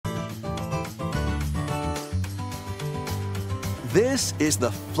This is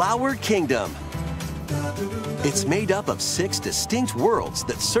the Flower Kingdom. It's made up of 6 distinct worlds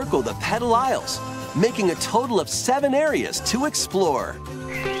that circle the Petal Isles, making a total of 7 areas to explore.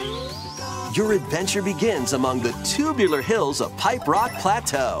 Your adventure begins among the tubular hills of Pipe Rock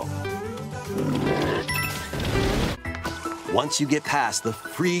Plateau. Once you get past the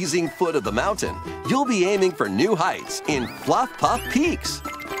freezing foot of the mountain, you'll be aiming for new heights in Fluff Puff Peaks.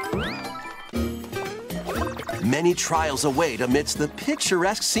 Many trials await amidst the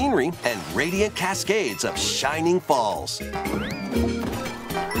picturesque scenery and radiant cascades of shining falls.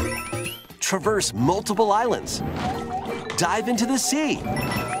 Traverse multiple islands, dive into the sea,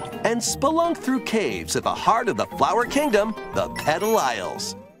 and spelunk through caves at the heart of the Flower Kingdom, the Petal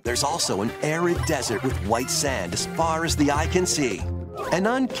Isles. There's also an arid desert with white sand as far as the eye can see, an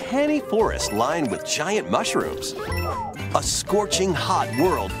uncanny forest lined with giant mushrooms, a scorching hot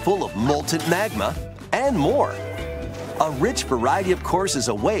world full of molten magma, and more. A rich variety of courses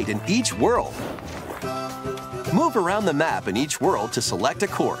await in each world. Move around the map in each world to select a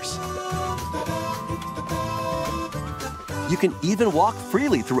course. You can even walk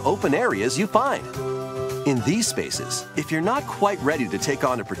freely through open areas you find. In these spaces, if you're not quite ready to take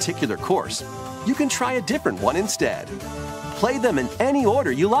on a particular course, you can try a different one instead. Play them in any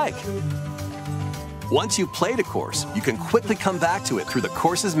order you like. Once you've played a course, you can quickly come back to it through the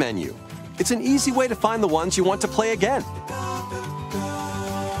courses menu. It's an easy way to find the ones you want to play again.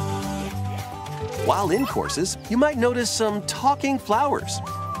 While in courses, you might notice some talking flowers.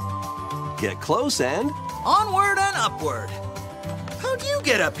 Get close and... onward and upward. How'd you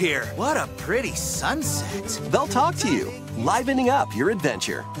get up here? What a pretty sunset. they'll talk to you, livening up your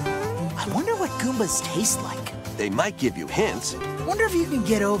adventure. I wonder what Goombas taste like. They might give you hints Wonder if you can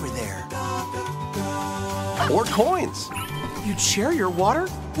get over there. or coins. You'd share your water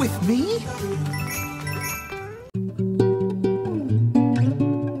with me?